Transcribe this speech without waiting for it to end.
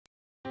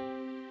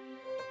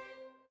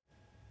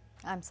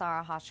I'm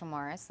Sarah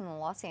Hashim-Waris in the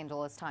Los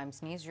Angeles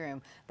Times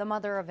newsroom. The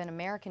mother of an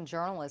American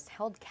journalist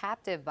held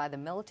captive by the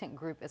militant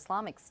group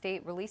Islamic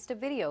State released a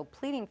video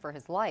pleading for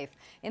his life.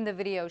 In the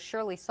video,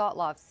 Steven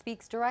Sotloff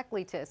speaks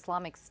directly to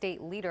Islamic State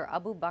leader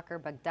Abu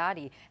Bakr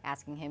Baghdadi,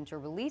 asking him to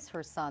release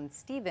her son,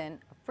 Steven,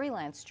 a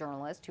freelance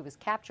journalist who was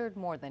captured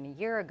more than a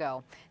year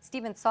ago.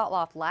 Steven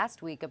Sotloff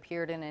last week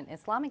appeared in an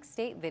Islamic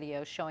State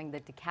video showing the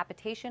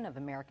decapitation of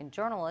American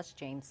journalist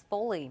James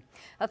Foley.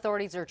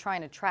 Authorities are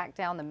trying to track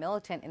down the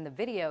militant in the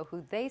video,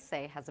 who they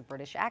say has a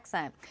British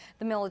accent.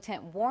 The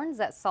militant warns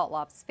that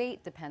Sotloff's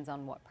fate depends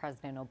on what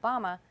President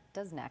Obama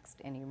does next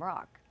in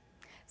Iraq.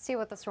 Stay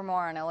with us for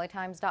more on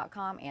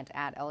LATimes.com and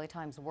at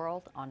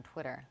LATimesWorld on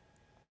Twitter.